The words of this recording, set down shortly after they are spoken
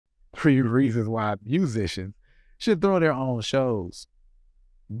three reasons why musicians should throw their own shows.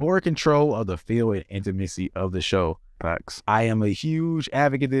 More control of the feel and intimacy of the show. Facts. I am a huge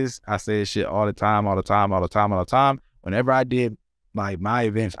advocate of this. I say this shit all the time. Whenever I did like my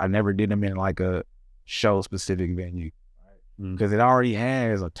events, I never did them in like a show specific venue because it already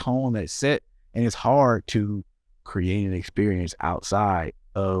has a tone that's set, and it's hard to create an experience outside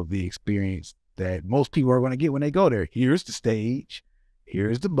of the experience that most people are going to get when they go there. Here's the stage,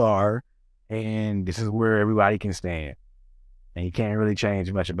 here's the bar, and this is where everybody can stand. And you can't really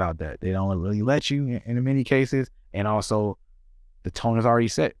change much about that. They don't really let you in many cases, and also the tone is already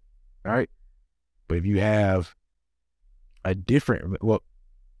set, right? But if you have a different,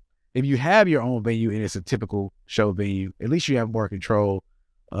 if you have your own venue and it's a typical show venue, at least you have more control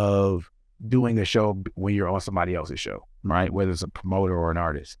of doing a show when you're on somebody else's show, right? Whether it's a promoter or an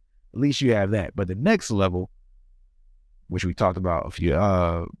artist, at least you have that. But the next level, which we talked about a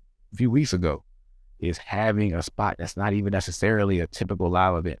few weeks ago, is having a spot that's not even necessarily a typical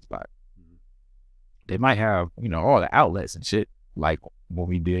live event spot. They might have, all the outlets and shit, like when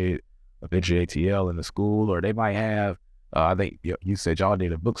we did Adventure ATL in the school, or they might have, I think you said y'all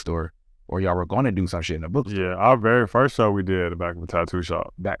did a bookstore, or y'all were going to do some shit in a bookstore. Yeah, our very first show we did back in the tattoo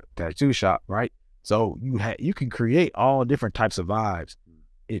shop. Tattoo shop, right? So you can create all different types of vibes.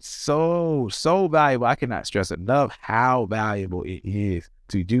 It's so valuable. I cannot stress enough how valuable it is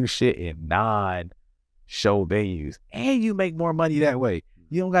to do shit in non-show venues, and you make more money that way.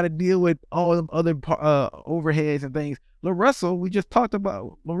 You don't got to deal with all them other overheads and things. LaRussell, we just talked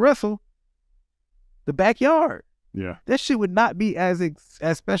about LaRussell, the backyard. Yeah, that shit would not be as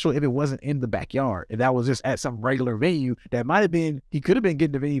special if it wasn't in the backyard. If that was just at some regular venue, that might have been, he could have been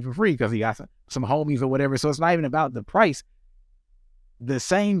getting the venue for free because he got some homies or whatever. So it's not even about the price. The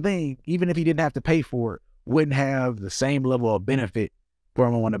same thing, even if he didn't have to pay for it, wouldn't have the same level of benefit for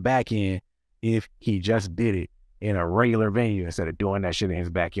him on the back end if he just did it in a regular venue instead of doing that shit in his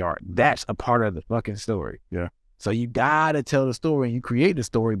backyard. That's a part of the fucking story. Yeah. So you gotta tell the story, and you create the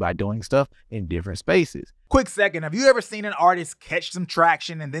story by doing stuff in different spaces. Quick second, have you ever seen an artist catch some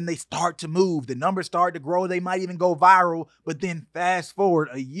traction and then they start to move, the numbers start to grow, they might even go viral, but then fast forward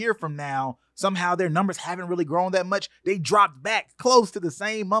a year from now, somehow their numbers haven't really grown that much. They dropped back close to the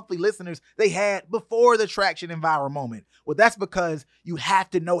same monthly listeners they had before the traction and viral moment. Well, that's because you have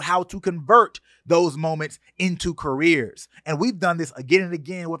to know how to convert those moments into careers. And we've done this again and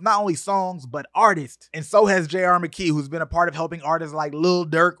again with not only songs, but artists. And so has J.R. McKee, who's been a part of helping artists like Lil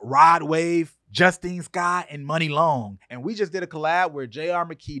Durk, Rod Wave, Justine Scott, and Money Long. And we just did a collab where J.R.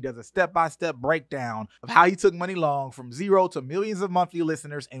 McKee does a step-by-step breakdown of how he took Money Long from 0 to millions of monthly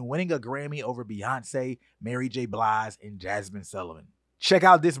listeners and winning a Grammy over Beyonce, Mary J. Blige, and Jasmine Sullivan. Check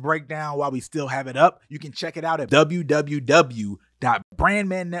out this breakdown while we still have it up. You can check it out at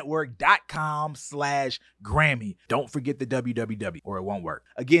www.brandmannetwork.com/Grammy. Don't forget the www or it won't work.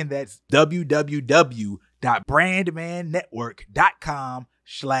 Again, that's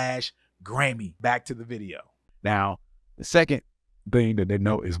www.brandmannetwork.com/Grammy. Back to the video. Now, the second thing that they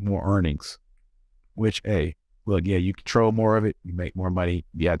know is more earnings, which, you control more of it, you make more money,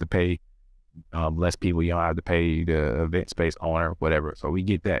 you have to pay less people, you don't have to pay the event space owner, whatever. So we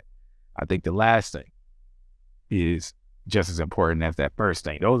get that. I think the last thing is just as important as that first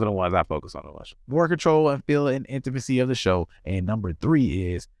thing. Those are the ones I focus on the most. More control and feel and intimacy of the show. And number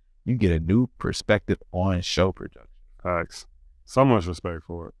 3 is you get a new perspective on show production. Facts. So much respect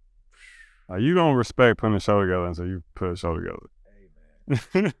for it. You don't respect putting a show together until you put a show together.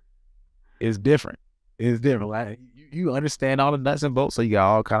 Amen. It's different. It's different. Like, you understand all the nuts and bolts, so you got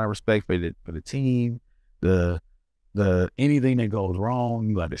all kind of respect for the team, the anything that goes wrong,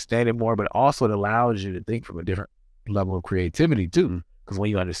 you understand it more, but also it allows you to think from a different level of creativity too. Because when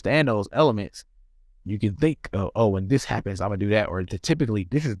you understand those elements, you can think, when this happens, I'm gonna do that, or typically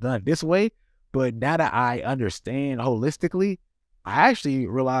this is done this way. But now that I understand holistically, I actually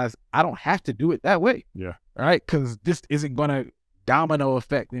realize I don't have to do it that way. Yeah. Right? Because this isn't gonna domino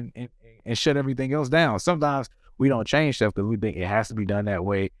effect and shut everything else down. Sometimes we don't change stuff because we think it has to be done that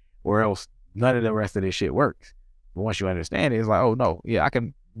way, or else none of the rest of this shit works. But once you understand it, it's like, oh no, yeah, I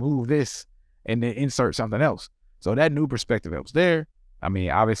can move this and then insert something else. So that new perspective helps there. I mean,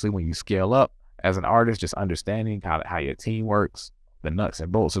 obviously when you scale up as an artist, just understanding how your team works, the nuts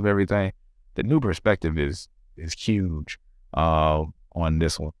and bolts of everything, the new perspective is huge on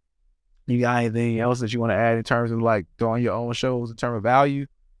this one. You got anything else that you want to add in terms of like throwing your own shows in terms of value?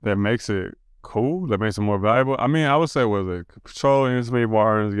 That makes it cool, that makes it more valuable. I mean, I would say controlling as many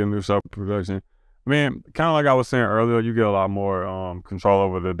artists, getting new show production. I mean, kind of like I was saying earlier, you get a lot more control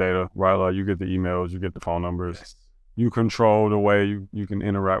over the data, right? Like you get the emails, you get the phone numbers. Yes. you control the way you can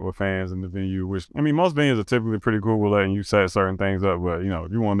interact with fans in the venue, which, I mean, most venues are typically pretty cool with letting you set certain things up, but, you know,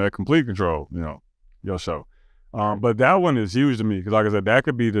 if you want that complete control, you know, your show. But that one is huge to me because, like I said, that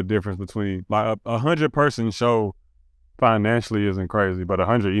could be the difference between, like, a 100-person show financially isn't crazy, but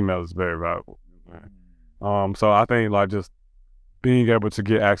 100 emails is very valuable. So I think, like, just being able to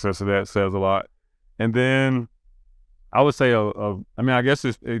get access to that says a lot. And then I would say, I mean, I guess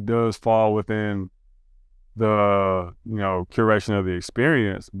it does fall within the, you know, curation of the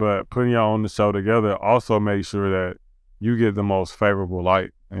experience, but putting y'all on the show together also makes sure that you get the most favorable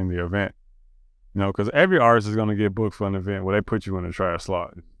light in the event. You know, because every artist is going to get booked for an event where they put you in a trash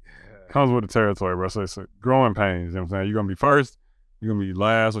slot. It comes with the territory, bro. So it's growing pains, you know what I'm saying? You're going to be first, you're going to be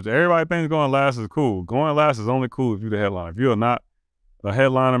last, which everybody thinks going last is cool. Going last is only cool if you're the headliner. If you're not the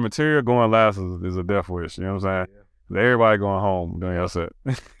headliner material, going last is a death wish, you know what I'm saying? Yeah. Everybody going home doing your set.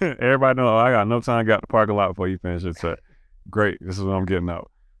 Everybody know, I got no time, got the parking lot before you finish your set. Great, this is what I'm getting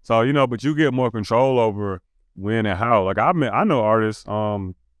out. So, you know, but you get more control over when and how. Like, I know artists,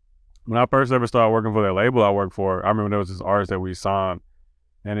 when I first ever started working for that label I worked for, I remember there was this artist that we signed,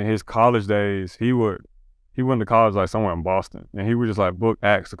 and in his college days, he went to college like somewhere in Boston, and he would just like book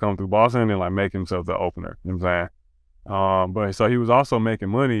acts to come through Boston and like make himself the opener, you know what I'm saying? But so he was also making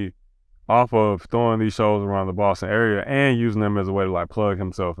money off of throwing these shows around the Boston area and using them as a way to like plug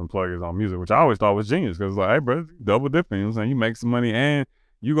himself and plug his own music, which I always thought was genius because it's like, hey, bro, double dipping, you know what I'm saying? You make some money and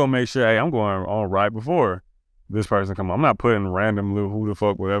you gonna make sure, hey, I'm going on right before this person come on. I'm not putting random little who the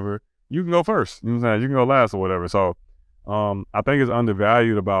fuck, whatever. You can go first, you know what I'm saying? You can go last or whatever. So I think it's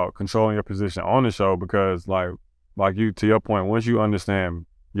undervalued about controlling your position on the show because like you, to your point, once you understand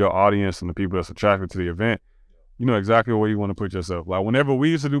your audience and the people that's attracted to the event, you know exactly where you want to put yourself. Like whenever we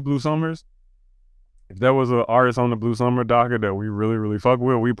used to do Blue Summers, if there was an artist on the Blue Summer docket that we really, really fuck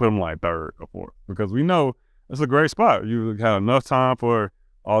with, we put them like third or fourth because we know it's a great spot. You have enough time for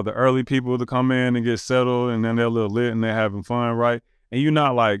all the early people to come in and get settled and then they're a little lit and they're having fun, right? And you're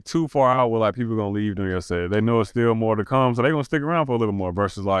not like too far out where like people gonna leave during your set. They know it's still more to come, so they're gonna stick around for a little more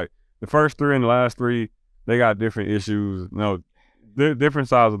versus like the first three and the last three, they got different issues. You know, different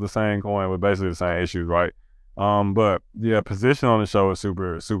sides of the same coin with basically the same issues, right? But yeah, position on the show is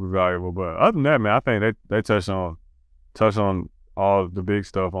super, super valuable. But other than that, man, I think they touch on all the big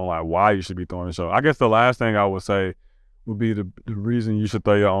stuff on like why you should be throwing the show. I guess the last thing I would say would be the reason you should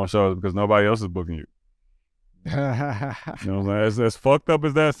throw your own show is because nobody else is booking you. You know what I'm saying? As fucked up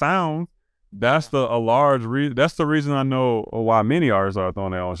as that sounds, that's a large reason. That's the reason I know why many artists are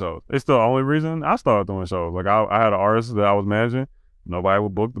throwing their own shows. It's the only reason I started throwing shows. Like I had an artist that I was managing. Nobody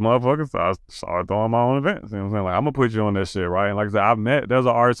would book the motherfuckers, so I started throwing my own events. You know what I'm saying? Like I'm gonna put you on that shit, right? And like I said, there's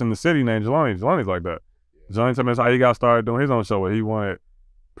an artist in the city named Jelani. Jelani's like that. Jelani told me that's how he got started doing his own show where he wanted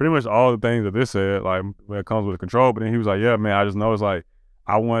pretty much all the things that this said, like when it comes with control. But then he was like, yeah, man, I just know it's like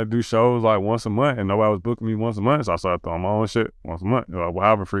I want to do shows like once a month and nobody was booking me once a month. So I started throwing my own shit once a month,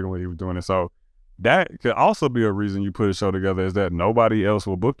 however frequently he was doing it. So that could also be a reason you put a show together is that nobody else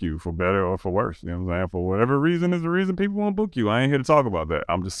will book you for better or for worse. You know what I'm saying? For whatever reason is the reason people won't book you. I ain't here to talk about that.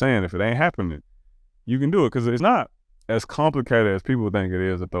 I'm just saying if it ain't happening, you can do it because it's not as complicated as people think it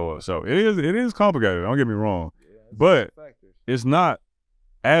is to throw a show. It is complicated. Don't get me wrong, but it's not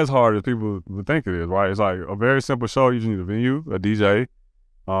as hard as people would think it is, right? It's like a very simple show. You just need a venue, a DJ, you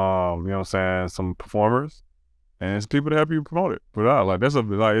know what I'm saying, some performers, and it's people to help you promote it, put it out. Like that's it's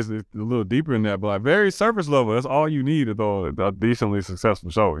a little deeper in that, but like very surface level. That's all you need to throw a decently successful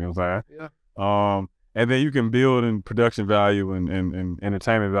show. You know what I'm saying? Yeah. And then you can build in production value and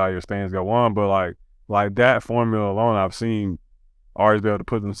entertainment value as things go on. But like that formula alone, I've seen artists be able to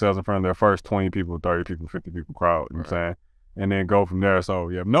put themselves in front of their first 20 people, 30 people, 50 people crowd. You know what I'm saying? And then go from there. So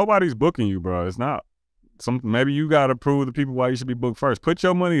yeah, if nobody's booking you, bro, it's not. Maybe you gotta prove to people why you should be booked first. Put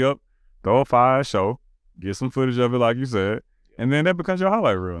your money up, throw a fire show, get some footage of it like you said, and then that becomes your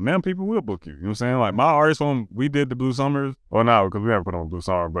highlight reel. Now people will book you. You know what I'm saying? Like my artists when we did the Blue Summers, or not because we haven't put on Blue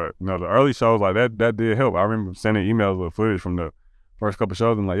Summer, but you know, the early shows like that did help. I remember sending emails with footage from the first couple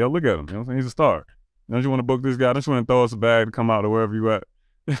shows and like, yo, look at him. You know what I'm saying? He's a star. Don't you want to book this guy? Don't you want to throw us a bag to come out to wherever you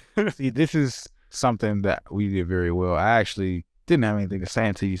at? See, this is something that we did very well. I actually didn't have anything to say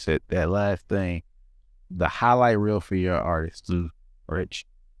until you said that last thing. The highlight reel for your artist, Rich.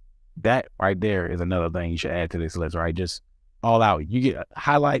 That right there is another thing you should add to this list, right? Just all out. You get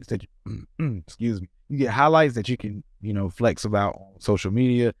highlights that, excuse me, you get highlights that you can, you know, flex about on social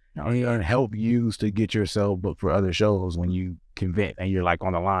media and help use to get yourself booked for other shows when you convent and you're like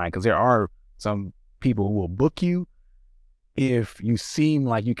on the line. Because there are some people who will book you if you seem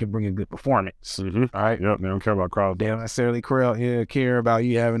like you can bring a good performance. All right. Yep. They don't care about crowd. They don't necessarily care about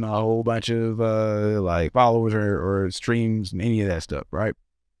you having a whole bunch of like followers or streams and any of that stuff, right?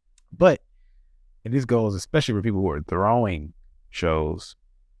 But, and this goes especially for people who are throwing shows,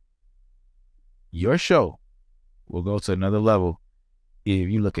 your show will go to another level if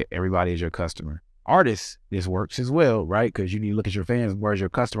you look at everybody as your customer. Artists, this works as well, right? Because you need to look at your fans more as your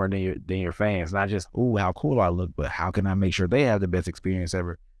customer than your fans. Not just, ooh, how cool I look, but how can I make sure they have the best experience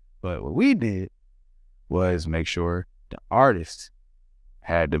ever? But what we did was make sure the artists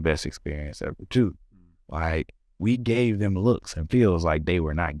had the best experience ever too. Like, we gave them looks and feels like they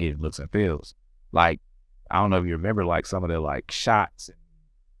were not getting looks and feels. Like, I don't know if you remember like some of the like shots, and,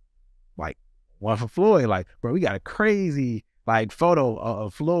 like one for Floyd, like, bro, we got a crazy like photo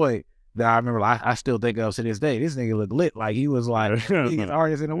of Floyd that I remember, I still think of to this day. This nigga looked lit. Like, he was like the biggest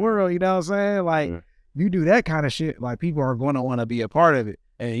artist in the world, you know what I'm saying? Like, you do that kind of shit, like, people are going to want to be a part of it.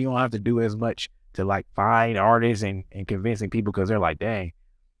 And you don't have to do as much to, like, find artists and convincing people, because they're like, dang,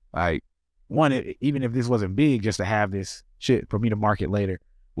 like, one, even if this wasn't big, just to have this shit for me to market later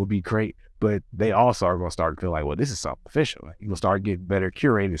would be great. But they also are going to start to feel like, well, this is something official. Like, you will start getting better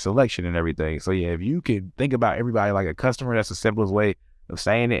curated selection and everything. So, yeah, if you can think about everybody like a customer, that's the simplest way of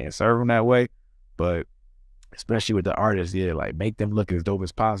saying it and serve them that way. But especially with the artists, yeah, like, make them look as dope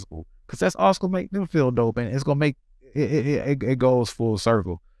as possible, because that's also gonna make them feel dope, and it's gonna make it goes full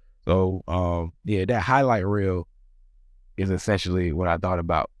circle. So yeah, that highlight reel is essentially what I thought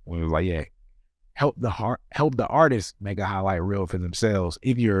about when it was like, yeah, help the artists make a highlight reel for themselves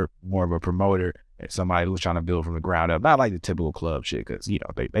if you're more of a promoter and somebody who's trying to build from the ground up, not like the typical club shit, because you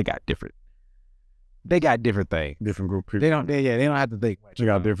know they got different things. Different group of people. They don't have to think much. They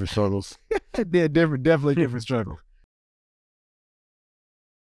got different struggles. They're definitely different struggles.